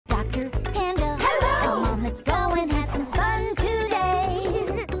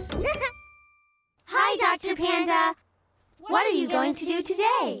Dr. Panda. What are you going to do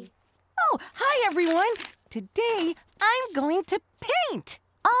today? Oh, hi, everyone. Today, I'm going to paint.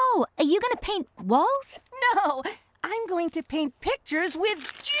 Oh, are you going to paint walls? No, I'm going to paint pictures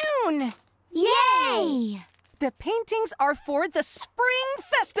with June. Yay! The paintings are for the Spring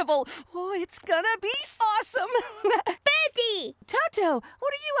Festival. Oh, it's gonna be awesome. Betty! Toto,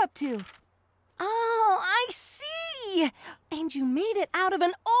 what are you up to? Oh, I see. And you made it out of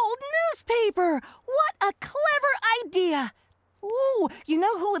an old newspaper. What a clever idea. Ooh, you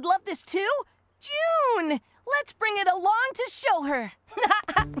know who would love this too? June. Let's bring it along to show her.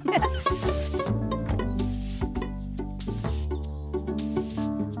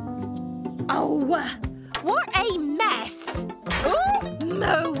 Oh, what a mess. Oh,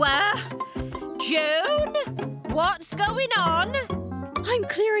 Moa. June, what's going on? I'm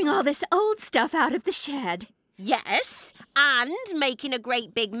clearing all this old stuff out of the shed. Yes, and making a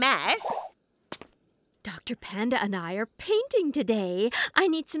great big mess. Dr. Panda and I are painting today. I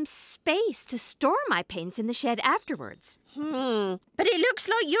need some space to store my paints in the shed afterwards. But it looks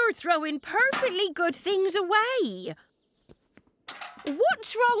like you're throwing perfectly good things away.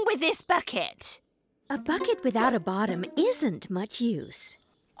 What's wrong with this bucket? A bucket without a bottom isn't much use.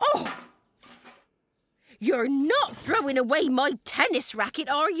 Oh! You're not throwing away my tennis racket,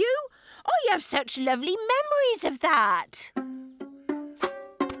 are you? I have such lovely memories of that.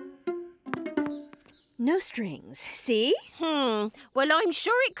 No strings, see? Well, I'm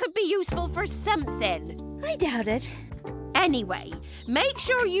sure it could be useful for something. I doubt it. Anyway, make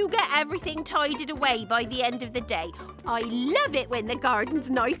sure you get everything tidied away by the end of the day. I love it when the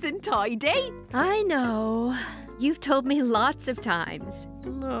garden's nice and tidy. I know. You've told me lots of times.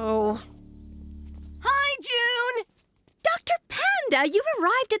 Oh. Hi, June. Dr. Panda, you've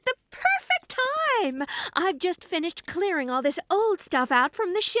arrived at the perfect time. I've just finished clearing all this old stuff out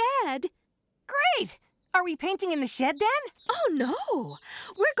from the shed. Great. Are we painting in the shed then? Oh, no.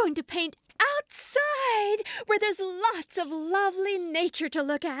 We're going to paint outside, where there's lots of lovely nature to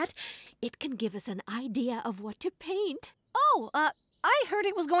look at. It can give us an idea of what to paint. Oh, I heard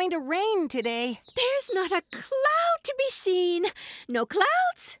it was going to rain today. There's not a cloud to be seen. No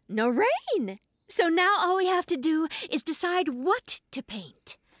clouds, no rain. So now all we have to do is decide what to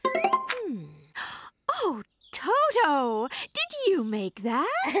paint. Oh, Toto, did you make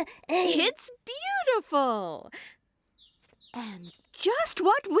that? It's beautiful. And just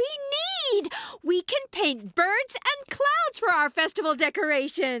what we need. We can paint birds and clouds for our festival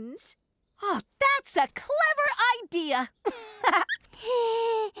decorations. Oh, that's a clever idea.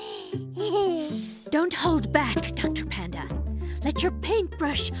 Don't hold back, Dr. Panda. Let your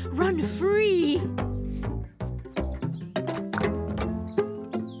paintbrush run free.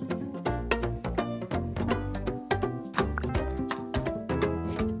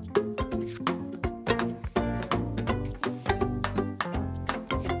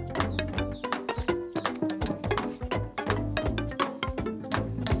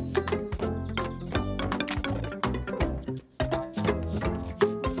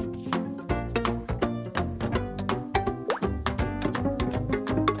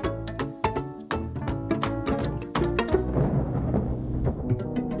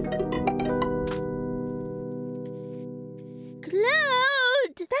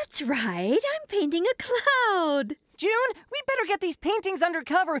 That's right, I'm painting a cloud. June, we better get these paintings under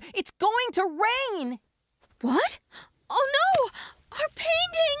cover. It's going to rain. What? Oh no, our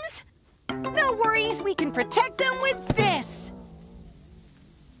paintings! No worries, we can protect them with this.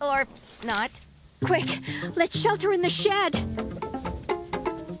 Or not. Quick, let's shelter in the shed.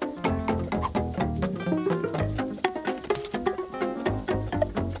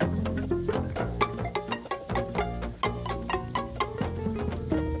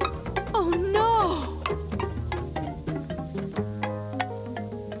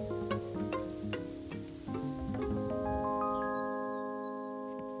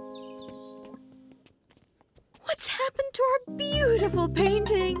 What's happened to our beautiful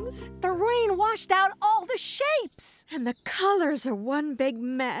paintings? The rain washed out all the shapes. And the colors are one big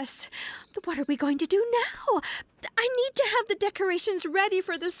mess. But what are we going to do now? I need to have the decorations ready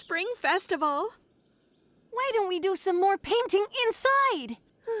for the Spring Festival. Why don't we do some more painting inside?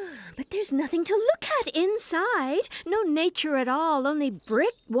 But there's nothing to look at inside. No nature at all, only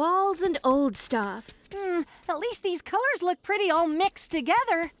brick walls and old stuff. At least these colors look pretty all mixed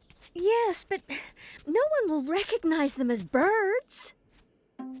together. Yes, but no one will recognize them as birds.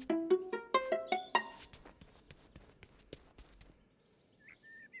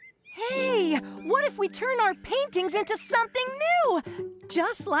 Hey, what if we turn our paintings into something new?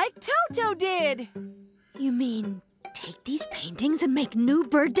 Just like Toto did. You mean take these paintings and make new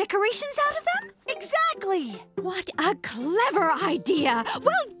bird decorations out of them? Exactly! What a clever idea!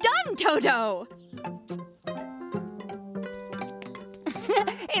 Well done, Toto!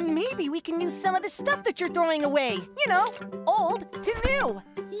 And maybe we can use some of the stuff that you're throwing away. You know, old to new.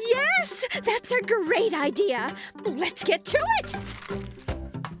 Yes, that's a great idea. Let's get to it.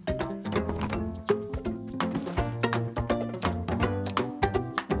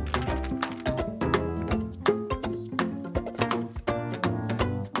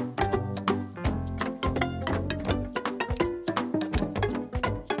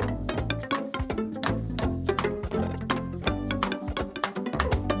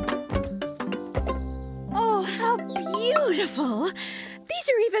 Oh, how beautiful. These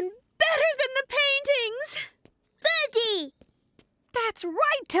are even better than the paintings. Birdie! That's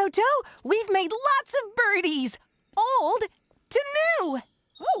right, Toto. We've made lots of birdies. Old to new.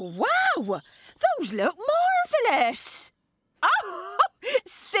 Oh, wow! Those look marvellous! Oh,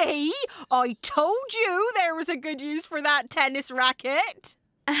 see? I told you there was a good use for that tennis racket.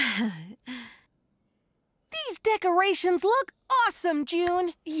 These decorations look awesome,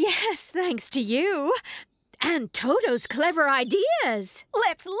 June. Yes, thanks to you. And Toto's clever ideas.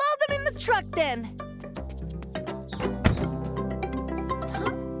 Let's load them in the truck then.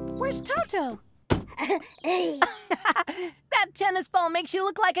 Huh? Where's Toto? That tennis ball makes you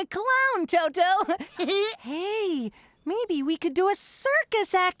look like a clown, Toto. Hey, maybe we could do a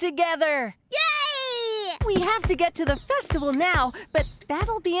circus act together. Yay! We have to get to the festival now, but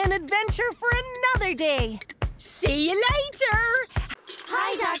that'll be an adventure for another day. See you later.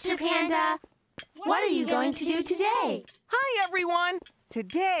 Hi, Dr. Panda. What are you going to do today? Hi, everyone.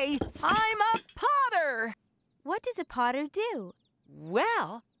 Today, I'm a potter. What does a potter do?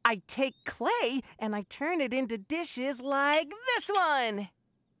 Well, I take clay and I turn it into dishes like this one.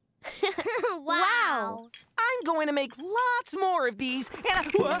 Wow! I'm going to make lots more of these and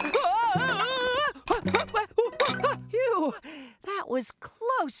Phew, that was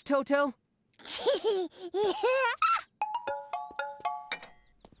close, Toto.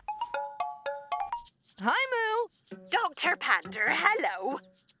 Hi, Moo. Dr. Panda, hello.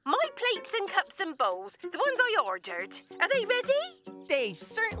 My plates and cups and bowls, the ones I ordered, are they ready? They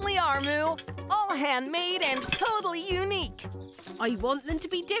certainly are, Moo. All handmade and totally unique. I want them to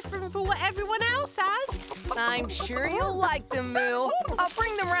be different from what everyone else has. I'm sure you'll like them, Moo. I'll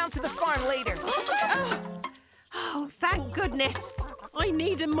bring them round to the farm later. Oh, thank goodness. I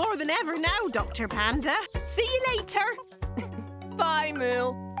need them more than ever now, Dr. Panda. See you later. Bye,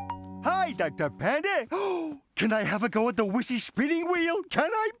 Moo. Hi, Dr. Panda. Can I have a go at the whizzy spinning wheel?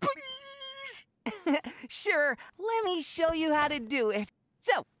 Can I, please? Sure, let me show you how to do it.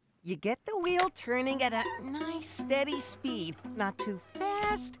 So, you get the wheel turning at a nice steady speed. Not too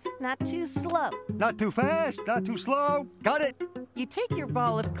fast, not too slow. Not too fast, not too slow. Got it. You take your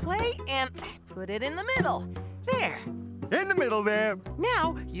ball of clay and put it in the middle. There. In the middle there.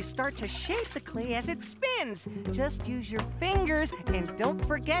 Now, you start to shape the clay as it spins. Just use your fingers and don't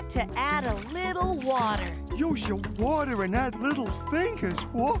forget to add a little water. Use your water and add little fingers.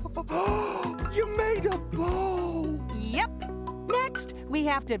 Whoa. You made a bow. Yep. Next, we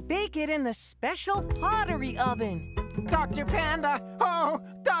have to bake it in the special pottery oven. Dr. Panda! Oh,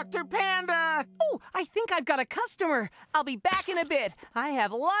 Dr. Panda! Oh, I think I've got a customer. I'll be back in a bit. I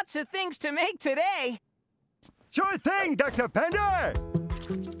have lots of things to make today. Sure thing, Dr. Panda.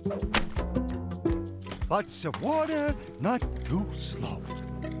 Lots of water, not too slow.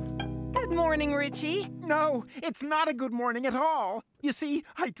 Good morning, Richie. No, it's not a good morning at all. You see,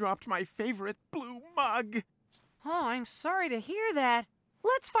 I dropped my favorite blue mug. Oh, I'm sorry to hear that.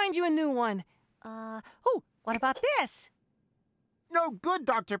 Let's find you a new one. What about this? No good,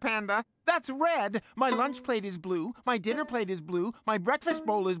 Dr. Panda. That's red. My lunch plate is blue. My dinner plate is blue. My breakfast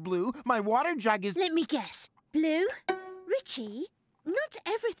bowl is blue. My water jug is... Let me guess. Blue? Richie, not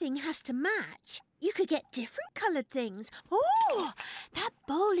everything has to match. You could get different coloured things. Oh, that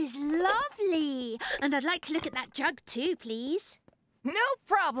bowl is lovely. And I'd like to look at that jug too, please. No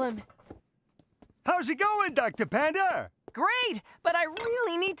problem. How's it going, Dr. Panda? Great, but I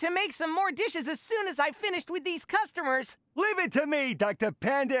really need to make some more dishes as soon as I've finished with these customers. Leave it to me, Dr.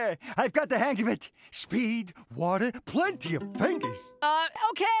 Panda. I've got the hang of it. Speed, water, plenty of fingers.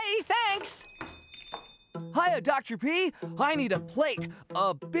 Okay, thanks. Hiya, Dr. P. I need a plate.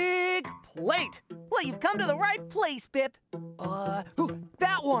 A big plate. Well, you've come to the right place, Pip.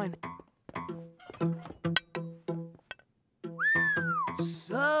 That one.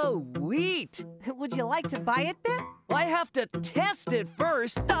 Sweet. Would you like to buy it, Pip? I have to test it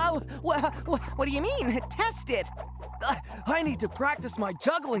first. What do you mean, test it? I need to practice my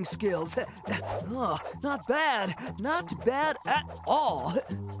juggling skills. Not bad. Not bad at all.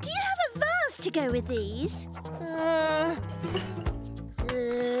 Do you have a vase to go with these.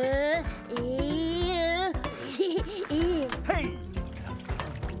 Hey!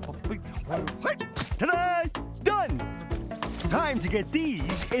 Ta-da! Done! Time to get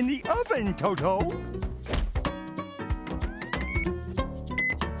these in the oven, Toto.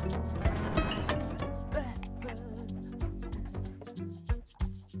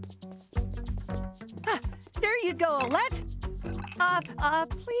 There you go, Alette.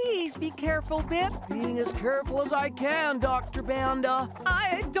 Please be careful, Bip. Being as careful as I can, Dr. Panda.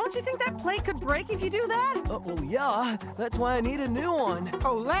 Don't you think that plate could break if you do that? Well, yeah. That's why I need a new one.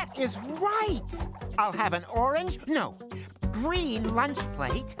 Olette is right. I'll have an orange, no, green lunch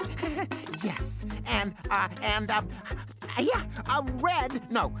plate. Yes, and a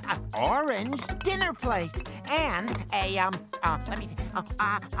red, no, orange dinner plate, and let me think.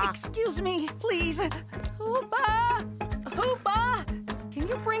 Excuse me, please. Hoopa! Hoopa! Can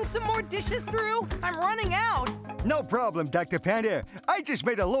you bring some more dishes through? I'm running out. No problem, Dr. Panda. I just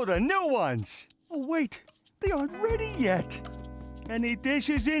made a load of new ones. Oh, wait. They aren't ready yet. Any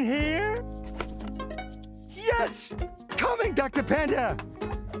dishes in here? Yes! Coming, Dr. Panda!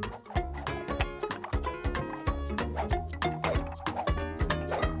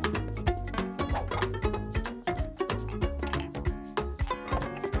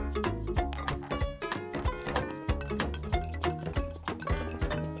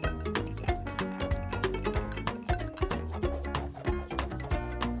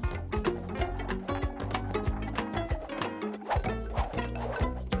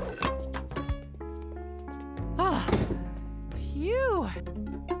 Phew!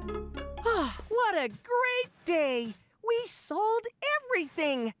 What a great day! We sold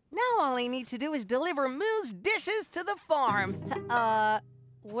everything! Now all I need to do is deliver Moo's dishes to the farm.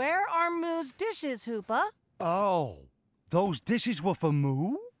 Where are Moo's dishes, Hoopa? Oh, those dishes were for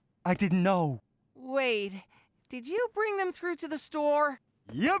Moo? I didn't know. Wait, did you bring them through to the store?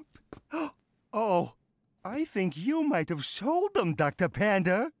 Yep. Oh, I think you might have sold them, Dr.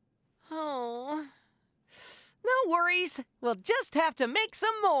 Panda. Oh. No worries. We'll just have to make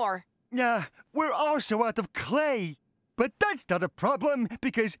some more. Yeah, we're also out of clay. But that's not a problem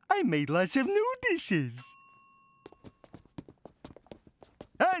because I made lots of new dishes.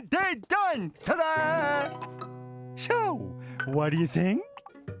 And they're done! Ta-da! So, what do you think?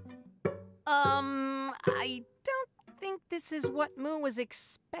 I don't think this is what Moo was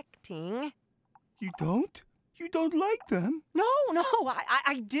expecting. You don't? You don't like them? No,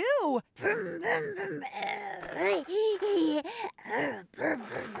 I do.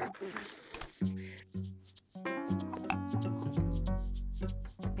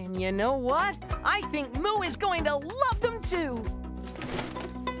 And you know what? I think Moo is going to love them too.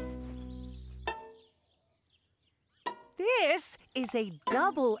 This is a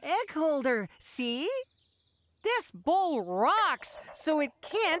double egg holder, see? This bowl rocks, so it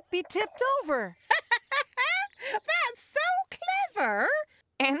can't be tipped over. That's so clever.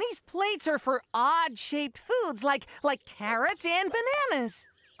 And these plates are for odd-shaped foods like carrots and bananas.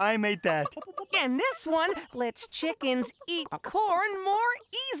 I made that. And this one lets chickens eat corn more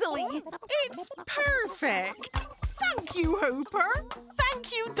easily. It's perfect. Thank you, Hooper.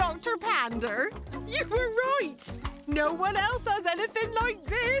 Thank you, Dr. Panda. You were right. No one else has anything like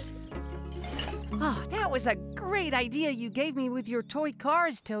this. Oh, that was a great idea you gave me with your toy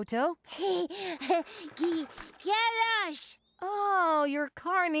cars, Toto. Garage. Oh, your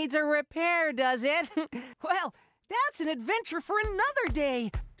car needs a repair, does it? Well, that's an adventure for another day.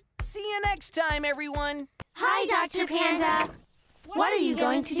 See you next time, everyone. Hi, Dr. Panda. What are you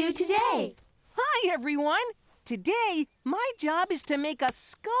going to do today? Hi, everyone. Today, my job is to make a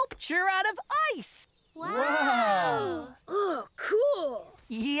sculpture out of ice. Wow! Oh, cool.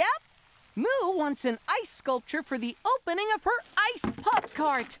 Yep. Moo wants an ice sculpture for the opening of her ice pop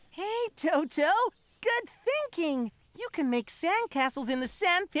cart. Hey, Toto, good thinking. You can make sandcastles in the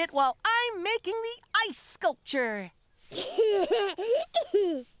sand pit while I'm making the ice sculpture.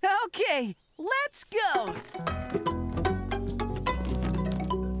 Okay, let's go.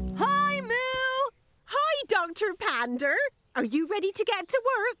 Hi, Moo. Hi, Dr. Panda. Are you ready to get to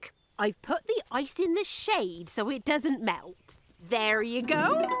work? I've put the ice in the shade so it doesn't melt. There you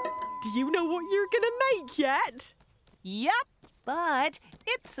go. Do you know what you're gonna make yet? Yep, but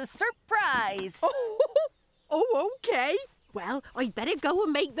it's a surprise. Oh, okay. Well, I'd better go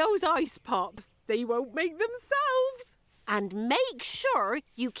and make those ice pops. They won't make themselves. And make sure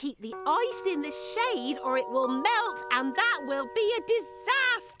you keep the ice in the shade or it will melt and that will be a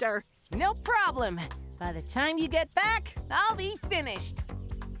disaster. No problem. By the time you get back, I'll be finished.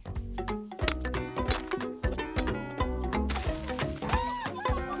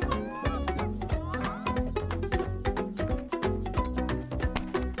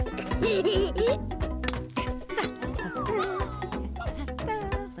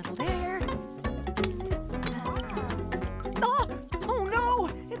 Little there. Oh no!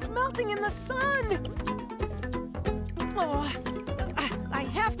 It's melting in the sun! Oh, I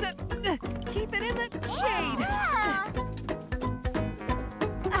have to keep it in the shade.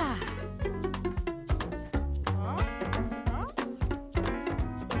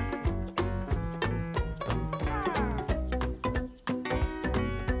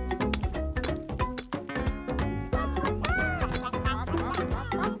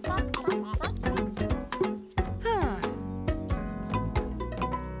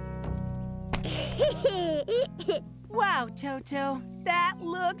 Wow, Toto, that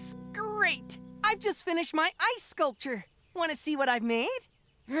looks great. I've just finished my ice sculpture. Want to see what I've made?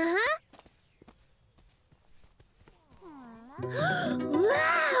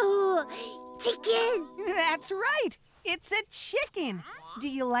 Wow! Chicken! That's right. It's a chicken. Do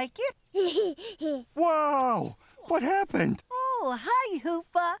you like it? Wow! What happened? Oh, hi,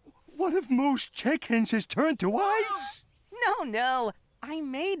 Hoopa. One of Moo's chickens has turned to ice. No. I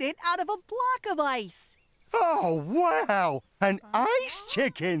made it out of a block of ice. Oh, wow! An ice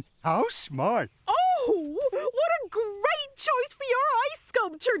chicken! How smart! Oh, what a great choice for your ice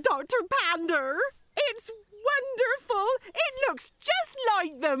sculpture, Dr. Panda. It's wonderful. It looks just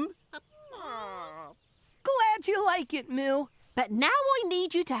like them. Glad you like it, Moo. But now I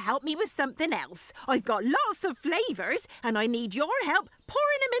need you to help me with something else. I've got lots of flavors, and I need your help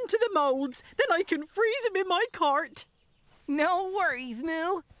pouring them into the molds. Then I can freeze them in my cart. No worries,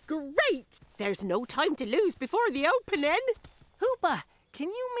 Moo. Great! There's no time to lose before the opening. Hoopa, can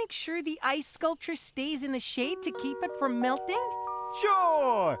you make sure the ice sculpture stays in the shade to keep it from melting?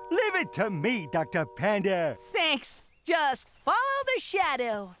 Sure! Leave it to me, Dr. Panda. Thanks. Just follow the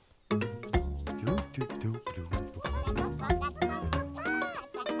shadow.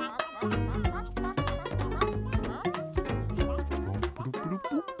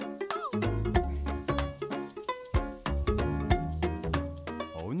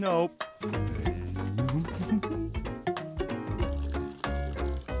 Oh, no.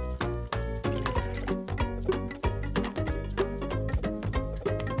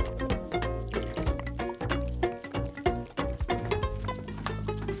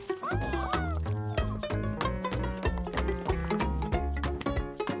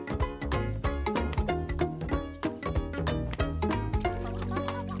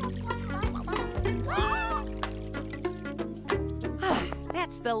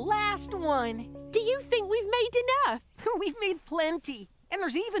 That's the last one. Do you think we've made enough? We've made plenty. And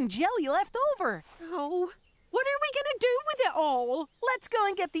there's even jelly left over. Oh, what are we going to do with it all? Let's go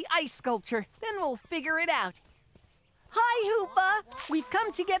and get the ice sculpture. Then we'll figure it out. Hi, Hoopa. We've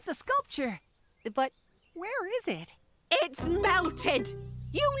come to get the sculpture. But where is it? It's melted.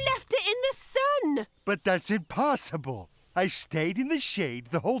 You left it in the sun. But that's impossible. I stayed in the shade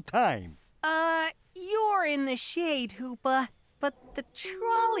the whole time. You're in the shade, Hoopa. But the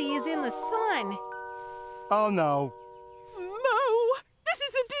trolley is in the sun. Oh, no. Mo, this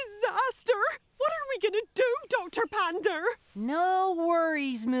is a disaster. What are we going to do, Dr. Panda? No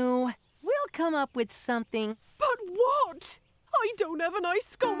worries, Moo. We'll come up with something. But what? I don't have an ice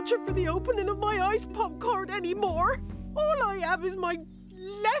sculpture for the opening of my ice pop cart anymore. All I have is my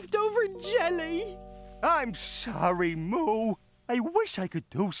leftover jelly. I'm sorry, Moo. I wish I could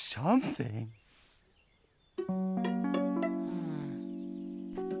do something.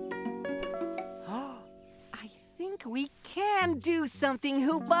 We can do something,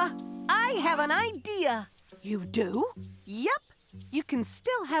 Hoopa. I have an idea. You do? Yep. You can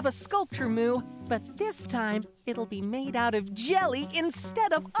still have a sculpture, Moo, but this time it'll be made out of jelly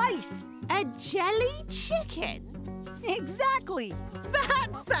instead of ice. A jelly chicken? Exactly. That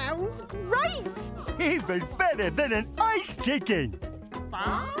sounds great. Even better than an ice chicken.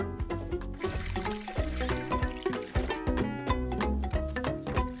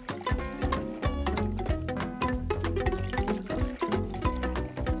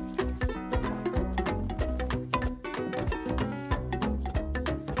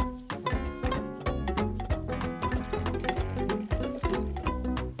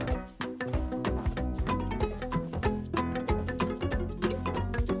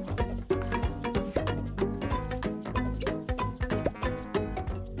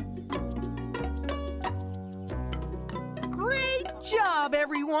 job,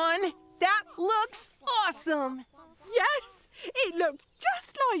 everyone! That looks awesome! Yes, it looks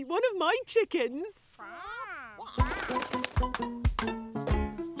just like one of my chickens.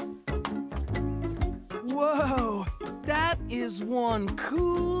 Whoa! That is one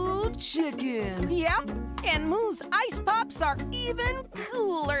cool chicken! Yep, and Moo's ice pops are even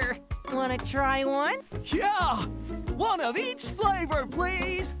cooler. Wanna try one? Yeah! One of each flavor,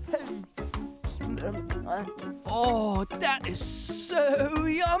 please! Oh, that is so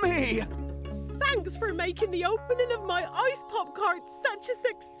yummy! Thanks for making the opening of my ice pop cart such a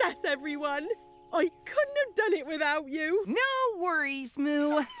success, everyone. I couldn't have done it without you. No worries,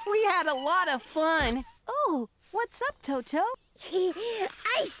 Moo. We had a lot of fun. Oh, what's up, Toto?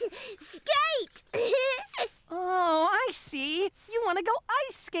 Ice skate! Oh, I see. You want to go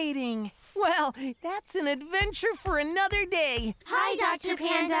ice skating. Well, that's an adventure for another day. Hi, Dr.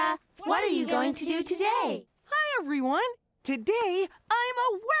 Panda. What are you going to do today? Hi, everyone. Today, I'm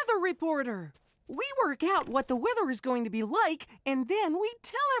a weather reporter. We work out what the weather is going to be like, and then we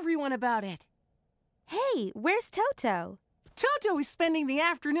tell everyone about it. Hey, where's Toto? Toto is spending the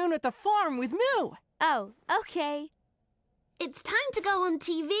afternoon at the farm with Moo. Oh, okay. It's time to go on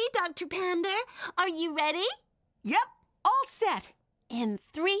TV, Dr. Panda. Are you ready? Yep, all set. In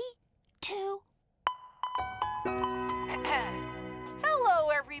 3, 2... Hello,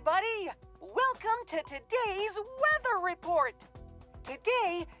 everybody. Welcome to today's weather report.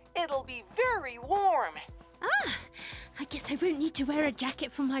 Today, it'll be very warm. Ah, I guess I won't need to wear a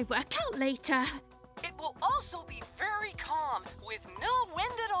jacket for my workout later. It will also be very calm, with no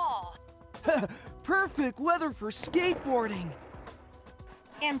wind at all. Perfect weather for skateboarding.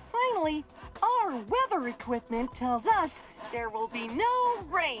 And finally, our weather equipment tells us there will be no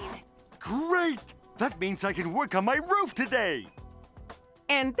rain. Great! That means I can work on my roof today.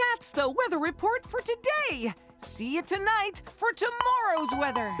 And that's the weather report for today. See you tonight for tomorrow's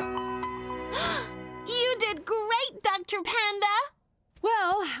weather. You did great, Dr. Panda.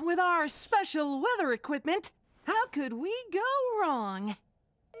 Well, with our special weather equipment, how could we go wrong?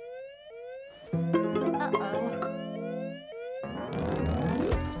 Uh-oh.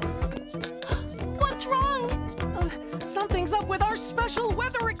 What's wrong? Something's up with our special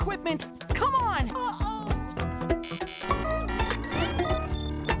weather equipment. Come on.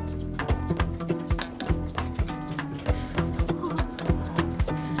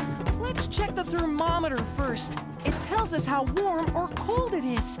 Let's check the thermometer first. It tells us how warm or cold it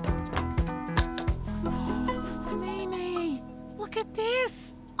is. Mimi, look at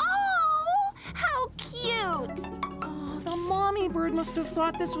this. Oh, how cute. Oh, the mommy bird must have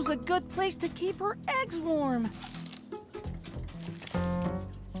thought this was a good place to keep her eggs warm.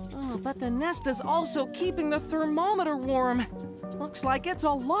 Oh, but the nest is also keeping the thermometer warm. Looks like it's a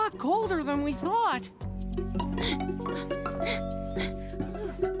lot colder than we thought.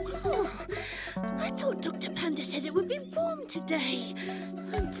 I thought Dr. Panda said it would be warm today.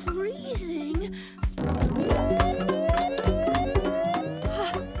 I'm freezing.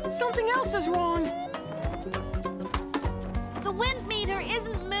 Something else is wrong. The wind meter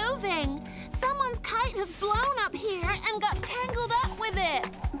isn't moving. Someone's kite has blown up here and got tangled up with it.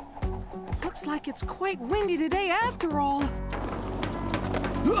 Looks like it's quite windy today after all.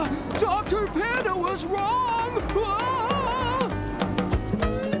 Dr. Panda was wrong!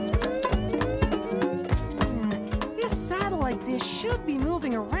 This satellite dish should be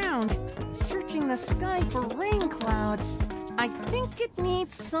moving around, searching the sky for rain clouds. I think it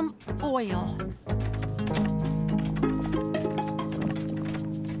needs some oil.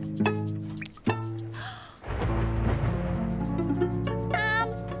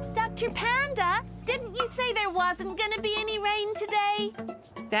 Dr. Panda, didn't you say there wasn't gonna be any rain today?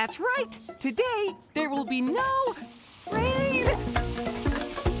 That's right. Today, there will be no rain.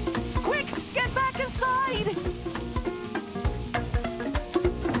 Quick, get back inside.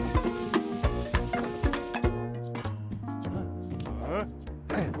 Huh?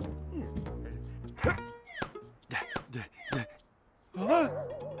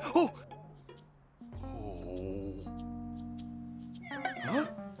 Oh! Huh?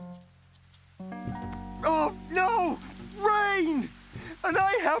 Oh, no! Rain! And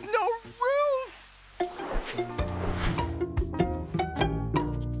I have no roof!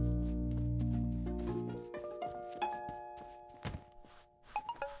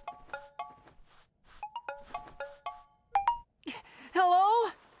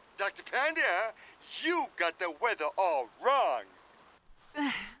 Hello? Dr. Panda, you got the weather all wrong.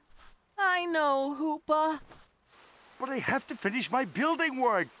 I know, Hoopa. But I have to finish my building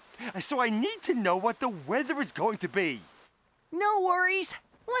work, so I need to know what the weather is going to be. No worries.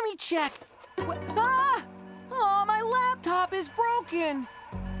 Let me check. Ah! Oh, my laptop is broken.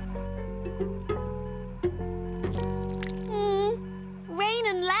 Rain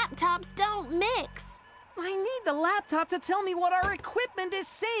and laptops don't mix. I need the laptop to tell me what our equipment is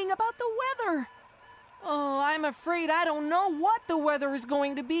saying about the weather. Oh, I'm afraid I don't know what the weather is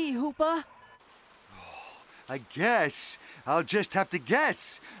going to be, Hoopa. I guess I'll just have to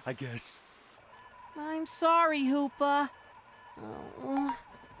guess, I guess. I'm sorry, Hoopa. Oh.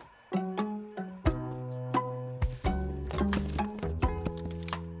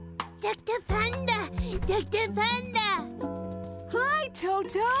 Dr. Panda! Dr. Panda! Hi,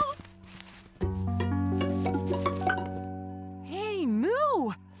 Toto! Hey, Moo!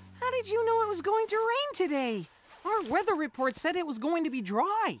 How did you know it was going to rain today? Our weather report said it was going to be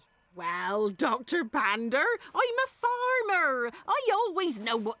dry. Well, Dr. Panda, I'm a farmer. I always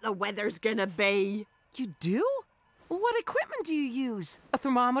know what the weather's gonna be. You do? What equipment do you use? A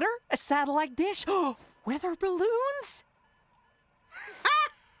thermometer? A satellite dish? Weather balloons?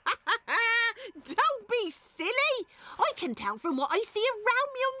 Don't be silly. I can tell from what I see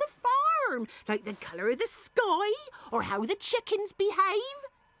around me on the farm, like the colour of the sky or how the chickens behave.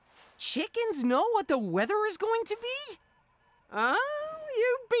 Chickens know what the weather is going to be? Oh,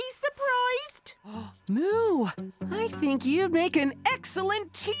 you'd be surprised. Moo, I think you'd make an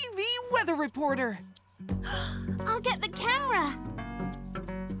excellent TV weather reporter. I'll get the camera.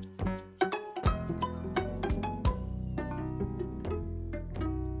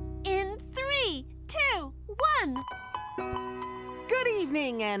 In 3, 2, 1. Good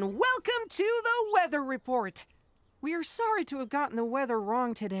evening and welcome to the weather report. We are sorry to have gotten the weather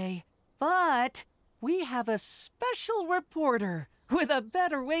wrong today, but we have a special reporter with a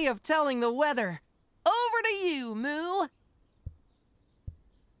better way of telling the weather. Over to you, Moo.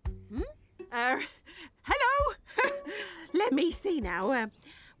 Hello. Let me see now. Well,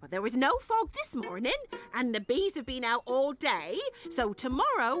 there was no fog this morning, and the bees have been out all day, so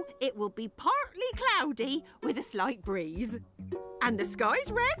tomorrow it will be partly cloudy with a slight breeze. And the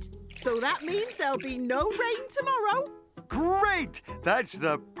sky's red, so that means there'll be no rain tomorrow. Great! That's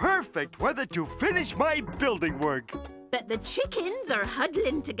the perfect weather to finish my building work. But the chickens are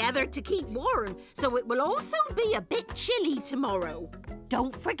huddling together to keep warm, so it will also be a bit chilly tomorrow.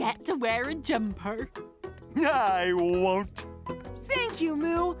 Don't forget to wear a jumper. I won't. Thank you,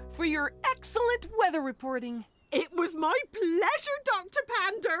 Moo, for your excellent weather reporting. It was my pleasure, Dr.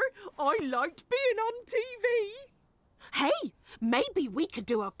 Panda. I liked being on TV. Hey, maybe we could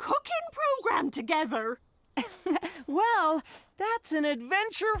do a cooking program together. Well, that's an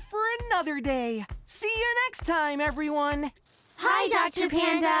adventure for another day. See you next time, everyone. Hi, Dr.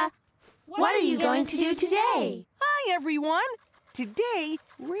 Panda. What are you going to do today? Hi, everyone. Today,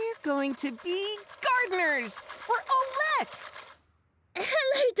 we're going to be gardeners for Olette.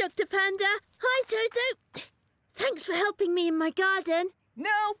 Hello, Dr. Panda. Hi, Toto. Thanks for helping me in my garden.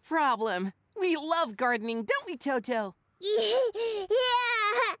 No problem. We love gardening, don't we, Toto?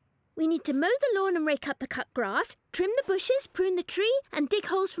 Yeah! We need to mow the lawn and rake up the cut grass, trim the bushes, prune the tree, and dig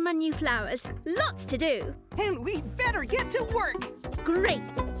holes for my new flowers. Lots to do. And we'd better get to work. Great.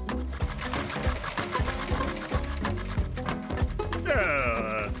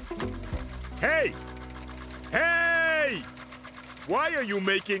 Hey! Hey! Why are you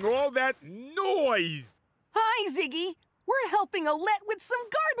making all that noise? Hi, Ziggy. We're helping Olette with some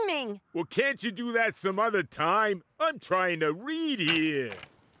gardening. Well, can't you do that some other time? I'm trying to read here.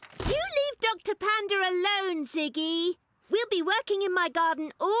 You leave Dr. Panda alone, Ziggy. We'll be working in my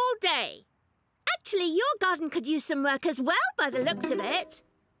garden all day. Actually, your garden could use some work as well, by the looks of it.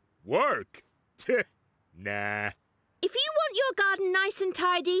 Work? Nah. If you want your garden nice and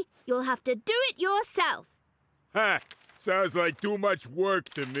tidy, you'll have to do it yourself. Ha! Sounds like too much work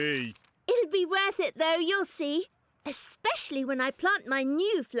to me. It'll be worth it, though, you'll see. Especially when I plant my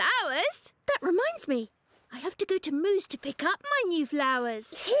new flowers. That reminds me, I have to go to Moo's to pick up my new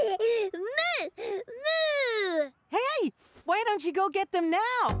flowers. Moo! Moo! Hey, why don't you go get them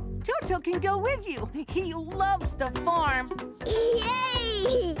now? Toto can go with you. He loves the farm.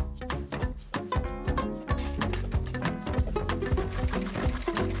 Yay!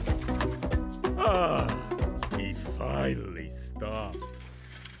 He finally stopped.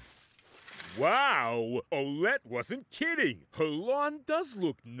 Wow! Olette wasn't kidding. Her lawn does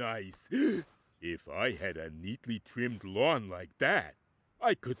look nice. If I had a neatly trimmed lawn like that,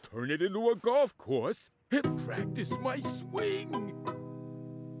 I could turn it into a golf course and practice my swing.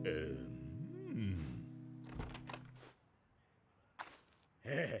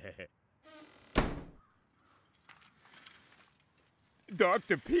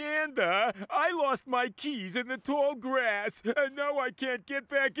 Dr. Panda, I lost my keys in the tall grass, and now I can't get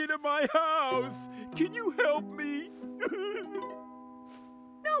back into my house. Can you help me?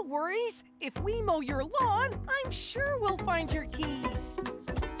 No worries. If we mow your lawn, I'm sure we'll find your keys.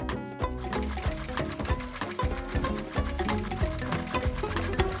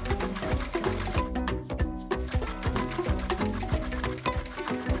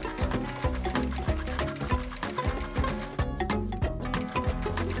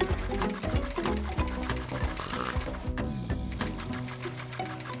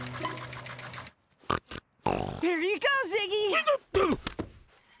 Here you go, Ziggy.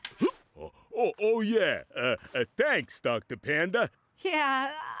 Oh yeah. Thanks, Dr. Panda.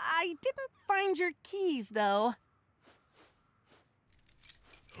 Yeah, I didn't find your keys, though.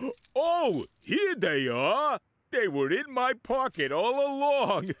 Oh, here they are. They were in my pocket all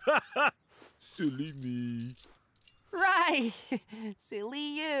along. Silly me. Right.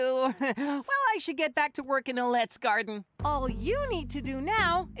 Silly you. Well, I should get back to work in Olette's garden. All you need to do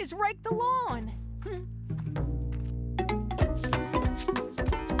now is rake the lawn.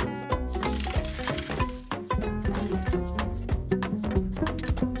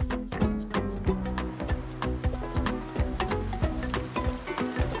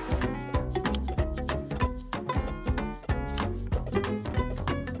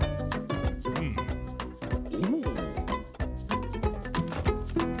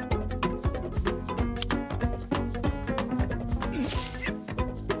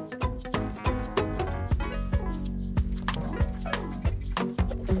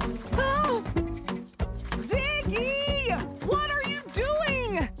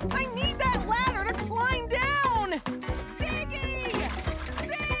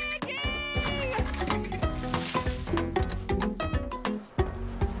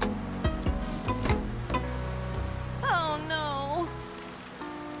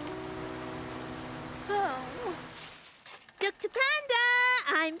 Dr. Panda,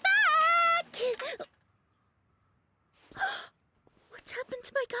 I'm back! What's happened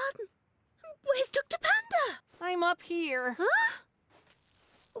to my garden? Where's Dr. Panda? I'm up here. Huh?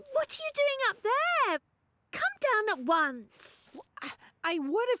 What are you doing up there? Come down at once. I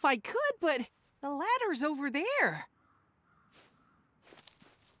would if I could, but the ladder's over there.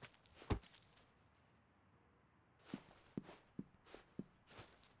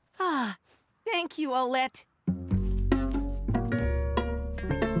 Ah, thank you, Olette.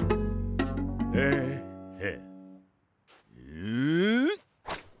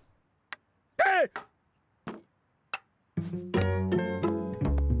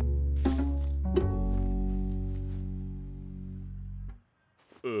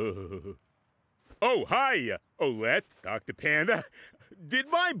 Oh, hi, Olette, Dr. Panda. Did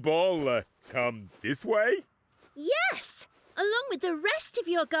my ball come this way? Yes, along with the rest of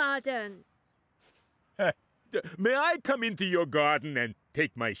your garden. May I come into your garden and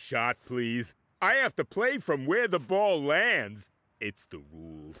take my shot, please? I have to play from where the ball lands. It's the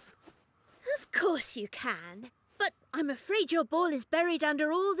rules. Of course you can. But I'm afraid your ball is buried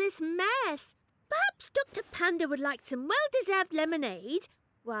under all this mess. Perhaps Dr. Panda would like some well-deserved lemonade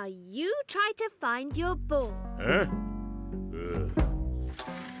while you try to find your ball. Huh?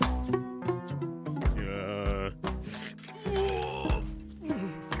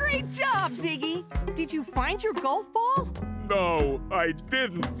 Great job, Ziggy! Did you find your golf ball? No, I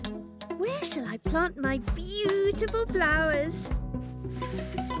didn't. Where shall I plant my beautiful flowers?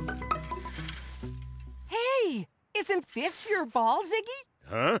 Hey, isn't this your ball, Ziggy?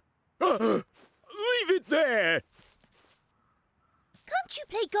 Huh? Leave it there! Can't you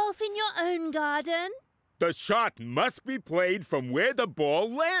play golf in your own garden? The shot must be played from where the ball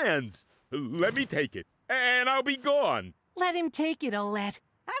lands. Let me take it, and I'll be gone. Let him take it, Olette.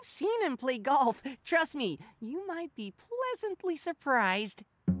 I've seen him play golf. Trust me, you might be pleasantly surprised.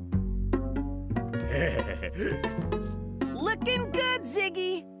 Looking good,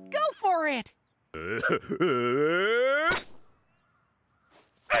 Ziggy. Go for it.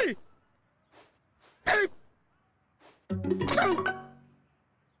 Hey! Hey! Oh!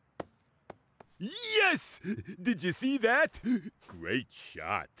 Yes! Did you see that? Great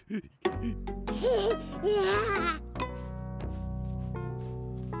shot. Yeah.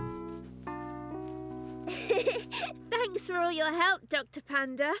 Thanks for all your help, Dr.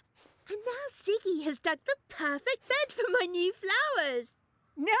 Panda. And now Ziggy has dug the perfect bed for my new flowers.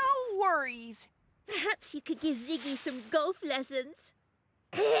 No worries. Perhaps you could give Ziggy some golf lessons.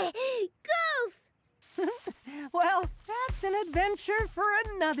 Golf! Well, that's an adventure for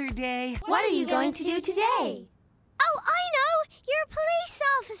another day. What are you going to do today? Oh, I know! You're a police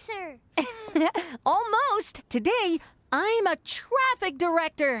officer. Almost. Today, I'm a traffic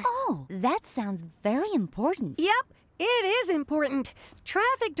director. Oh, that sounds very important. Yep, it is important.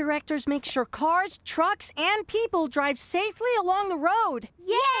 Traffic directors make sure cars, trucks, and people drive safely along the road.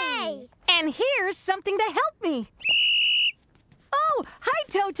 Yay! And here's something to help me. Oh, hi,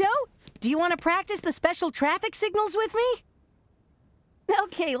 Toto. Do you want to practice the special traffic signals with me?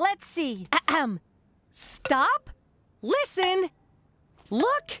 Okay, let's see. Stop, listen,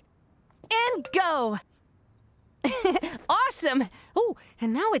 look, and go. Awesome. Oh,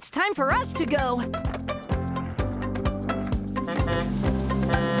 and now it's time for us to go.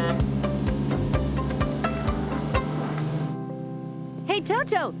 Hey,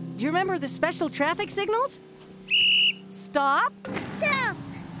 Toto, do you remember the special traffic signals? Stop. Stop.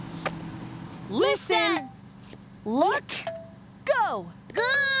 Listen. Look. Go. Good.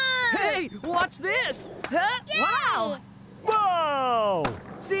 Hey, watch this! Huh? Wow. Whoa!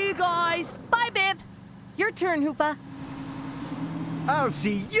 See you guys! Bye, Bip. Your turn, Hoopa. I'll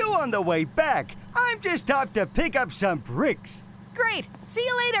see you on the way back. I'm just off to pick up some bricks. Great. See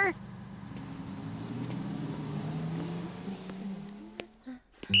you later.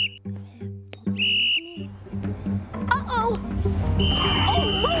 Uh-oh.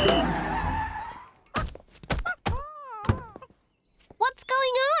 What's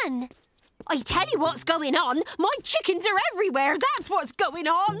going on? I tell you what's going on. My chickens are everywhere. That's what's going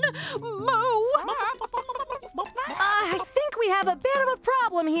on. Moo! I think we have a bit of a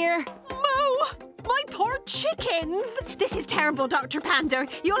problem here. Moo! My poor chickens. This is terrible, Dr. Panda.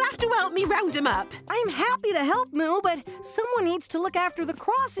 You'll have to help me round them up. I'm happy to help, Moo, but someone needs to look after the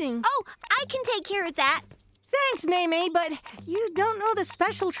crossing. Oh, I can take care of that. Thanks, May, but you don't know the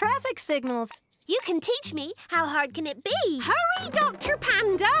special traffic signals. You can teach me. How hard can it be? Hurry, Dr.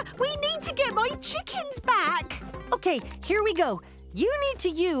 Panda. We need to get my chickens back. Okay, here we go. You need to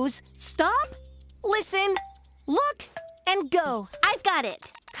use stop, listen, look, and go. I've got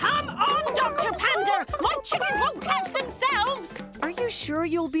it. Come on, Dr. Panda. My chickens won't catch themselves. Are you sure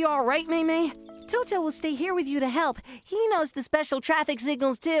you'll be all right, May? Toto will stay here with you to help. He knows the special traffic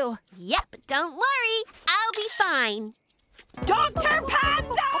signals, too. Yep, don't worry. I'll be fine. Dr.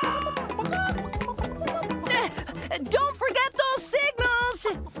 Panda! Don't forget those signals!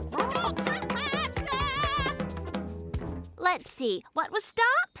 Dr. Panda! Let's see. What was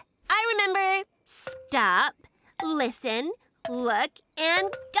stop? I remember. Stop, listen, look,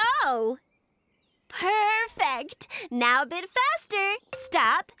 and go. Perfect. Now a bit faster.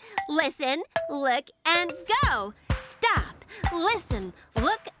 Stop, listen, look, and go. Stop, listen,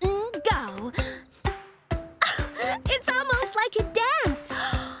 look, and go. It's almost like a dance.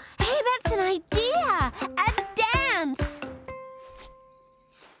 Hey, that's an idea. A dance.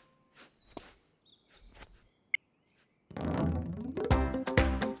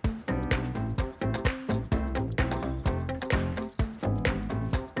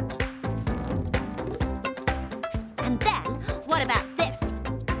 And then, what about this?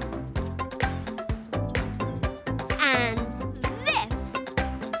 And this.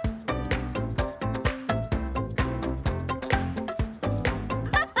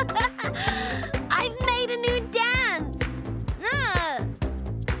 I've made a new dance. Ugh.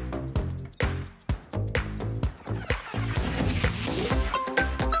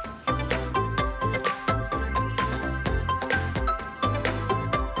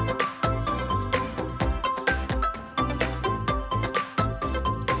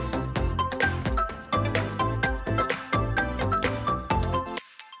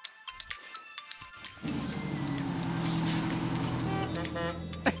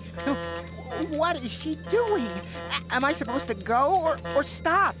 What is she doing? Am I supposed to go or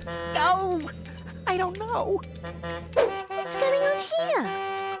stop? Oh, I don't know. What's going on here?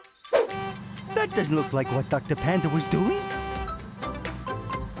 That doesn't look like what Dr. Panda was doing.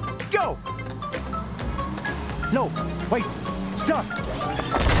 Go! No, wait, stop!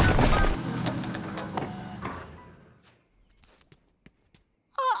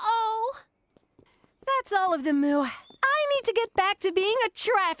 Uh-oh. That's all of them, Moo. I need to get back to being a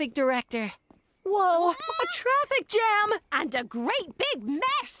traffic director. Whoa, a traffic jam! And a great big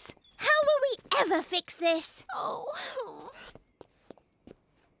mess. How will we ever fix this? Oh.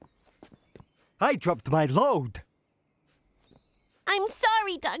 I dropped my load. I'm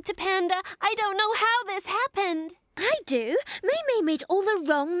sorry, Dr. Panda. I don't know how this happened. I do. May made all the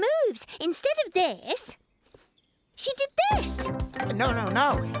wrong moves. Instead of this, she did this.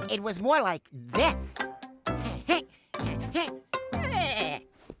 No. It was more like this.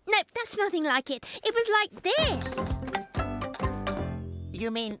 Nope, that's nothing like it. It was like this.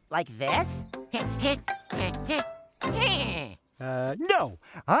 You mean like this? No,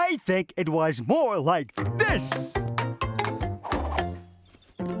 I think it was more like this.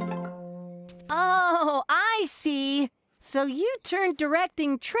 Oh, I see. So you turned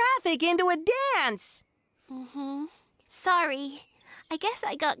directing traffic into a dance. Mm-hmm. Sorry. I guess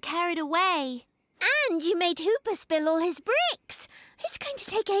I got carried away. And you made Hooper spill all his bricks. It's going to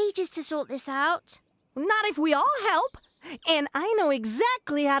take ages to sort this out. Not if we all help. And I know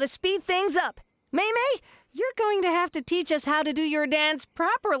exactly how to speed things up. May, you're going to have to teach us how to do your dance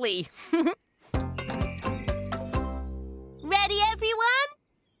properly. Ready, everyone?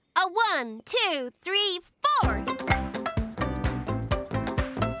 A 1, 2, 3, 4.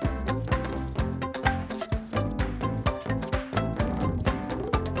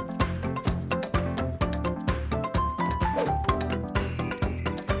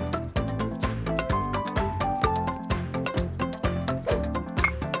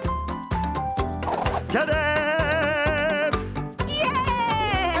 Ta-da! Yay!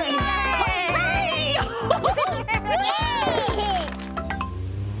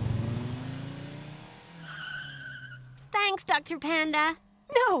 Thanks, Dr. Panda.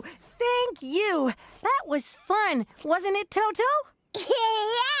 No, thank you. That was fun, wasn't it, Toto?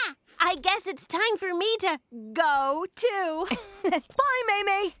 Yeah! I guess it's time for me to go, too. Bye,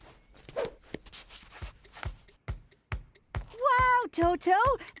 Maymay. Wow, Toto,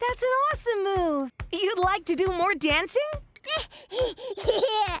 that's an awesome move. You'd like to do more dancing?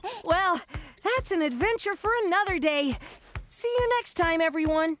 Yeah. Well, that's an adventure for another day. See you next time,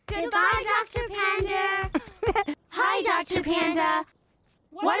 everyone. Goodbye, Dr. Panda. Hi, Dr. Panda.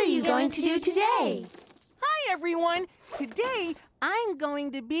 What are you going to do today? Hi, everyone. Today, I'm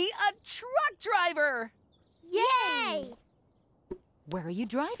going to be a truck driver. Yay! Where are you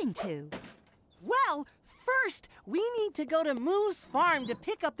driving to? Well, first, we need to go to Moo's farm to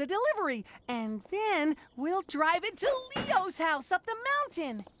pick up the delivery, and then we'll drive it to Leo's house up the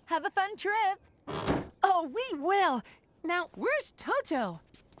mountain. Have a fun trip. Oh, we will. Now, where's Toto?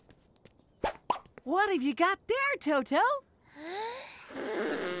 What have you got there, Toto?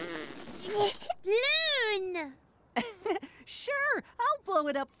 Balloon! Sure, I'll blow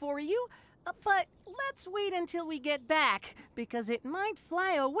it up for you. But let's wait until we get back, because it might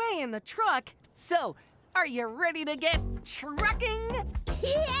fly away in the truck. So, are you ready to get trucking?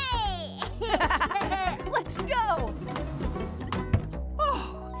 Yay! Let's go!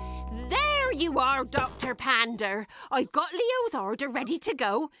 Oh, there you are, Dr. Panda. I've got Leo's order ready to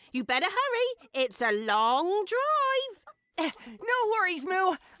go. You better hurry. It's a long drive. No worries,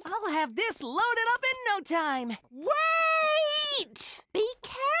 Moo. I'll have this loaded up in no time. Wait! Be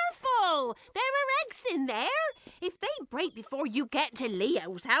careful. There are eggs in there. If they break before you get to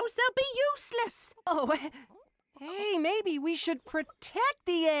Leo's house, they'll be useless. Oh, hey, maybe we should protect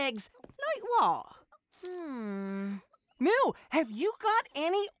the eggs. Like what? Moo, have you got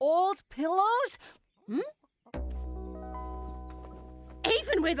any old pillows?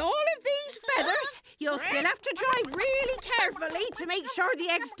 Even with all of these feathers, you'll still have to drive really carefully to make sure the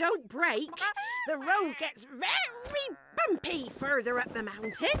eggs don't break. The road gets very bumpy further up the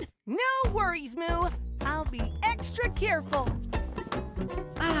mountain. No worries, Moo. I'll be extra careful.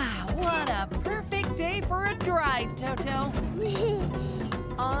 Ah, what a perfect day for a drive, Toto.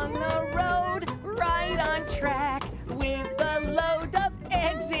 On the road, right on track, with a load of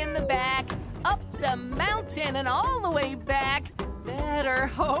eggs in the back. Up the mountain and all the way back. Better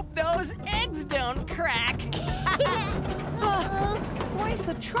hope those eggs don't crack. Why is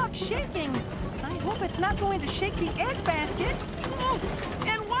the truck shaking? I hope it's not going to shake the egg basket. Oh,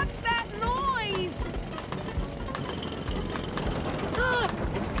 and what's that noise?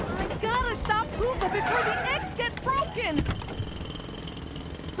 I gotta stop Hoopa before the eggs get broken.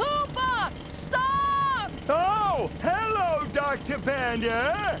 Hoopa, stop! Oh, hello, Dr.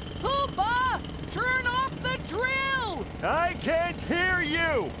 Panda. Hoopa, turn off the drill! I can't hear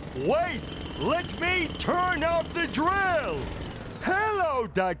you. Wait, let me turn off the drill. Hello,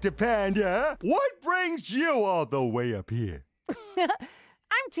 Dr. Panda. What brings you all the way up here?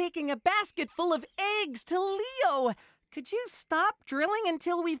 I'm taking a basket full of eggs to Leo. Could you stop drilling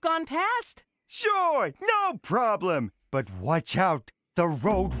until we've gone past? Sure, no problem. But watch out. The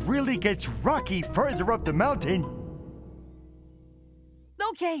road really gets rocky further up the mountain.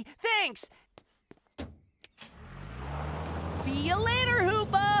 Okay, thanks. See you later,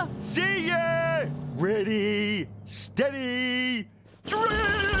 Hoopa. See ya! Ready, steady, drill!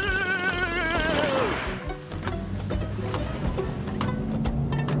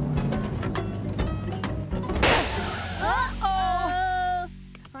 Uh-oh!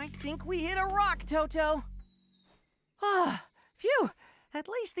 I think we hit a rock, Toto. Ah, phew. At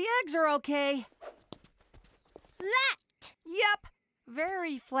least the eggs are okay. Flat! Yep,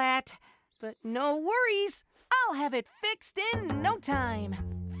 very flat. But no worries. I'll have it fixed in no time.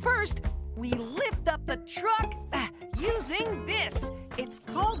 First, we lift up the truck using this. It's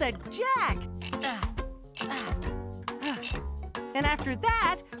called a jack. And after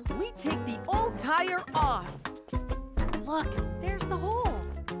that, we take the old tire off. Look, there's the hole.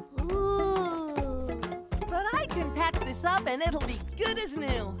 Ooh. But I can patch this up and it'll be good as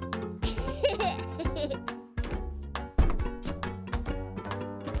new.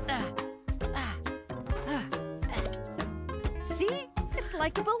 See? It's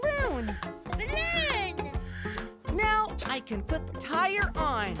like a balloon. Balloon! Now I can put the tire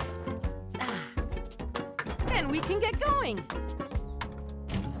on. And we can get going.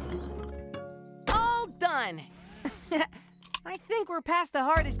 All done. I think we're past the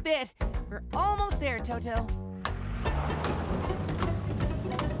hardest bit. We're almost there, Toto.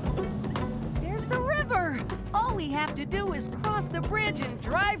 There's the river. All we have to do is cross the bridge and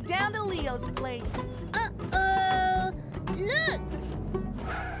drive down to Leo's place. Uh-oh! Look!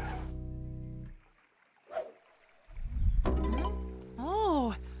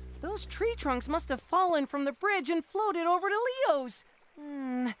 Oh, those tree trunks must have fallen from the bridge and floated over to Leo's.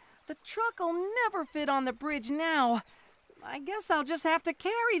 The truck will never fit on the bridge now. I guess I'll just have to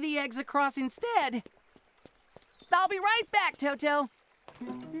carry the eggs across instead. I'll be right back, Toto.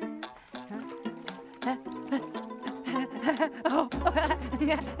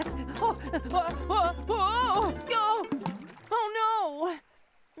 Oh no!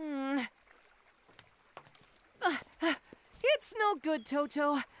 It's no good,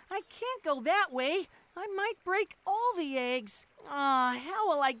 Toto. I can't go that way. I might break all the eggs. How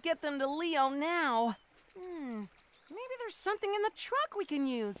will I get them to Leo now? Maybe there's something in the truck we can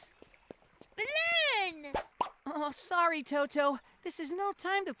use. Balloon! Oh, sorry, Toto. This is no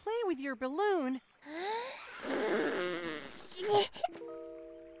time to play with your balloon.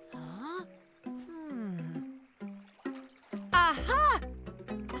 Huh? Aha!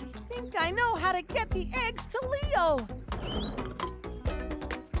 I think I know how to get the eggs to Leo.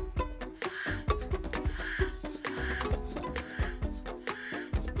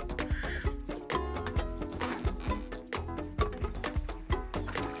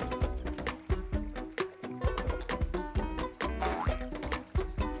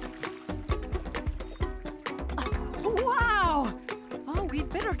 Wow! Oh, we'd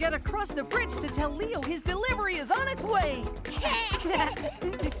better get across the bridge to tell Leo his delivery is on its way.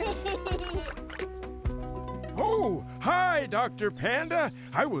 Oh, hi, Dr. Panda.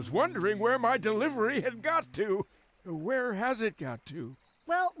 I was wondering where my delivery had got to. Where has it got to?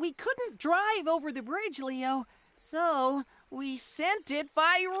 Well, we couldn't drive over the bridge, Leo, so we sent it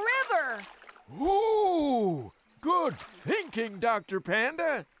by river. Ooh, good thinking, Dr.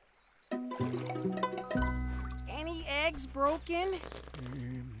 Panda. Any eggs broken?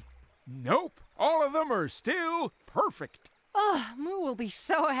 Nope, all of them are still perfect. Oh, Moo will be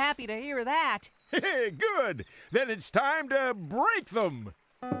so happy to hear that. Good. Then it's time to break them.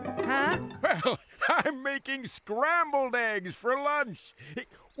 Huh? Well, I'm making scrambled eggs for lunch.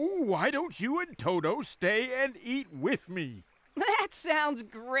 Ooh, why don't you and Toto stay and eat with me? That sounds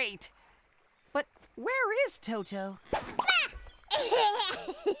great. But where is Toto?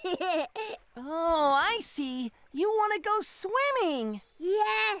 Oh, I see. You want to go swimming.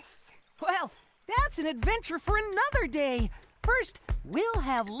 Yes. Well, that's an adventure for another day. First, we'll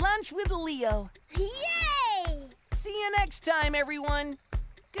have lunch with Leo. Yay! See you next time, everyone.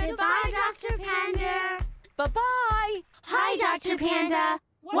 Goodbye, Dr. Panda. Bye-bye. Hi, Dr. Panda.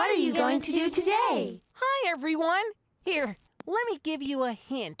 What are you going to do today? Hi, everyone. Here, let me give you a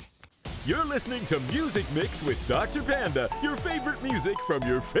hint. You're listening to Music Mix with Dr. Panda, your favorite music from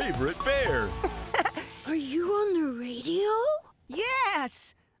your favorite bear. Are you on the radio?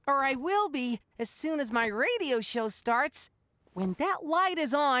 Yes, or I will be as soon as my radio show starts. When that light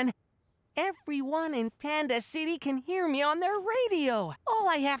is on, everyone in Panda City can hear me on their radio. All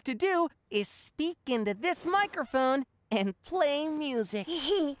I have to do is speak into this microphone and play music.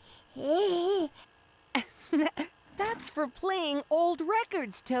 That's for playing old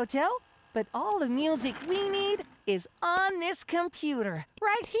records, Toto. But all the music we need is on this computer,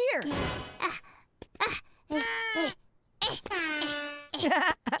 right here.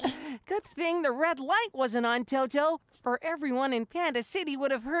 Good thing the red light wasn't on, Toto, or everyone in Panda City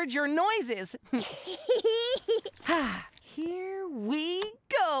would have heard your noises. Here we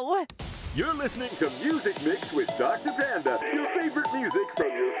go. You're listening to Music Mix with Dr. Panda, your favorite music from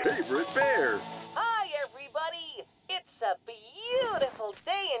your favorite bear. Hi, everybody. It's a beautiful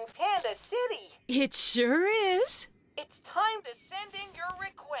day in Panda City. It sure is. It's time to send in your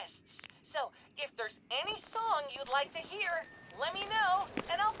requests. So, if there's any song you'd like to hear, let me know,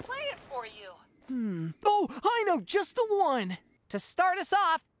 and I'll play it for you. Oh, I know just the one. To start us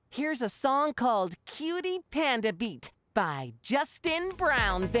off, here's a song called Cutie Panda Beat by Justin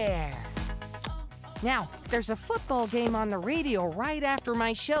Brown Bear. Now, there's a football game on the radio right after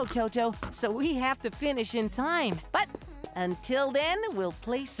my show, Toto, so we have to finish in time. But until then, we'll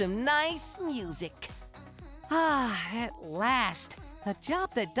play some nice music. At last. A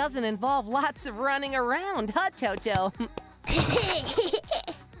job that doesn't involve lots of running around, huh, Toto?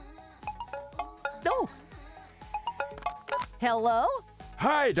 Oh. Hello?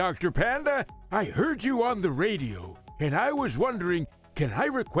 Hi, Dr. Panda. I heard you on the radio, and I was wondering, can I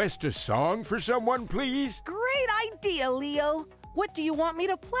request a song for someone, please? Great idea, Leo. What do you want me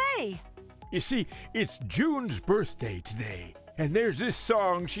to play? You see, it's June's birthday today, And there's this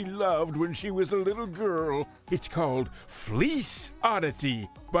song she loved when she was a little girl. It's called Fleece Oddity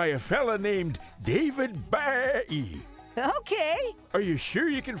by a fella named David Barney. Okay. Are you sure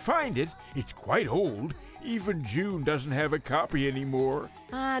you can find it? It's quite old. Even June doesn't have a copy anymore.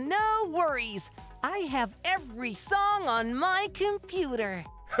 No worries. I have every song on my computer.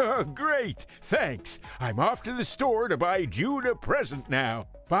 Oh, great. Thanks. I'm off to the store to buy June a present now.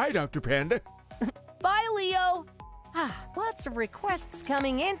 Bye, Dr. Panda. Bye, Leo. Lots of requests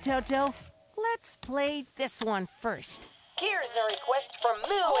coming in, Toto. Let's play this one first. Here's a request from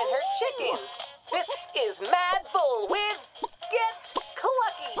Moo and her chickens. This is Mad Bull with Get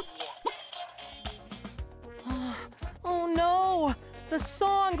Clucky. Oh no! The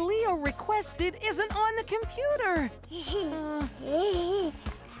song Leo requested isn't on the computer.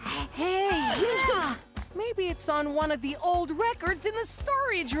 Hey, yeah! Maybe it's on one of the old records in the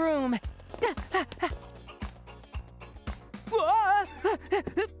storage room.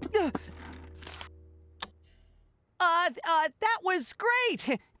 That was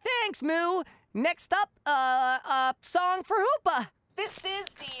great. Thanks, Moo. Next up, song for Hoopa. This is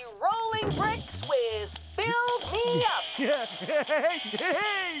the Rolling Bricks with Build Me Up.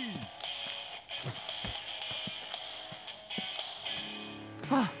 Hey!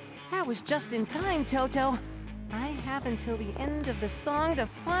 That was just in time, Toto. I have until the end of the song to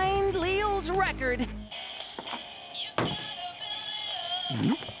find Leo's record.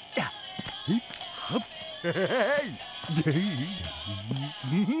 Hey!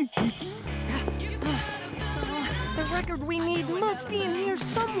 The record we need must be in here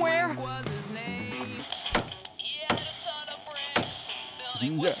somewhere.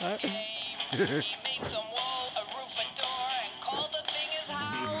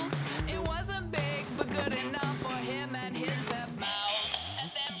 It wasn't big, but good enough for him and his pet mouse.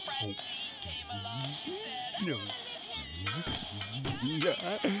 And then Francine came along. She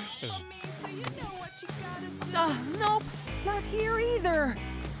said, Nope, not here either.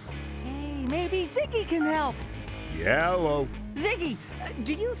 Hey, maybe Ziggy can help. Yeah, hello. Ziggy,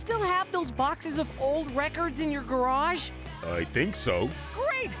 do you still have those boxes of old records in your garage? I think so.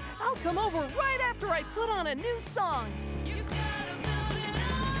 Great! I'll come over right after I put on a new song.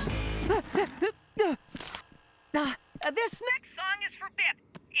 This next song is for Bip.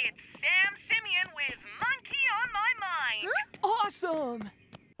 It's Sam Simeon with Monkey on My Mind. Huh? Awesome!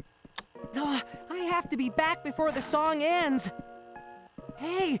 I have to be back before the song ends.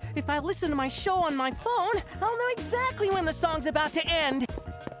 Hey, if I listen to my show on my phone, I'll know exactly when the song's about to end.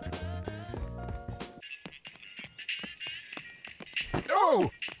 Oh!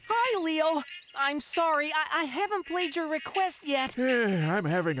 Hi, Leo. I'm sorry, I haven't played your request yet. I'm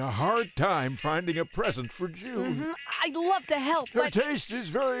having a hard time finding a present for June. I'd love to help, Her but... taste is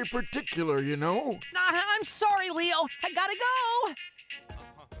very particular, you know. I'm sorry, Leo. I gotta go.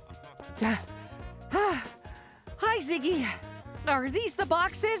 Hi, Ziggy. Are these the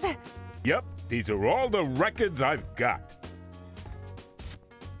boxes? Yep, these are all the records I've got.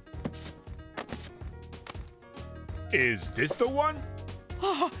 Is this the one?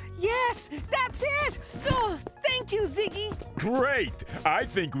 Oh, yes, that's it. Oh, thank you, Ziggy. Great! I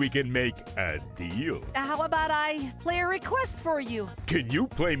think we can make a deal. How about I play a request for you? Can you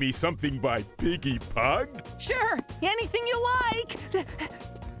play me something by Piggy Pug? Sure, anything you like.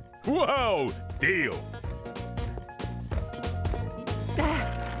 Whoa! Deal!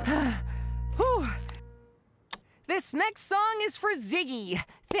 This next song is for Ziggy.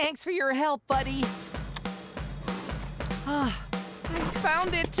 Thanks for your help, buddy. I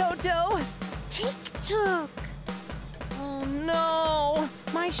found it, Toto. Tick-tock. Oh, no.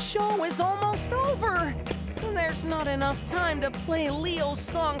 My show is almost over. There's not enough time to play Leo's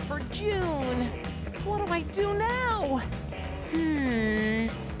song for June. What do I do now? Hey.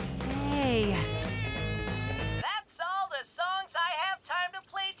 That's all the songs I have time to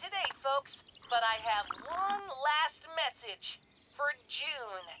play today, folks. But I have one last message for June.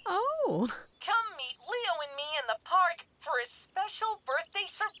 Oh. Come meet Leo and me in the park for a special birthday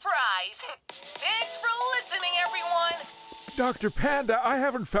surprise. Thanks for listening, everyone. Dr. Panda, I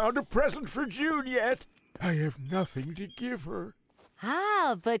haven't found a present for June yet. I have nothing to give her.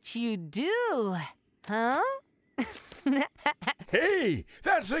 But you do, huh? Hey,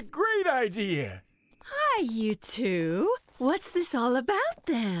 that's a great idea. Hi, you two. What's this all about,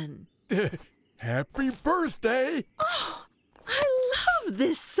 then? Happy birthday! Oh, I love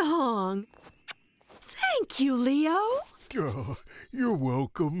this song. Thank you, Leo. Oh, you're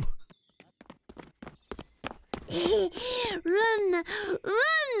welcome. Run,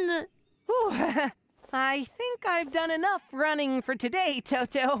 run! Ooh, I think I've done enough running for today,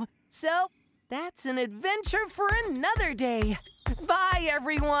 Toto. So, That's an adventure for another day. Bye,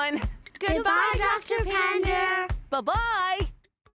 everyone. Goodbye, Dr. Panda. Bye-bye.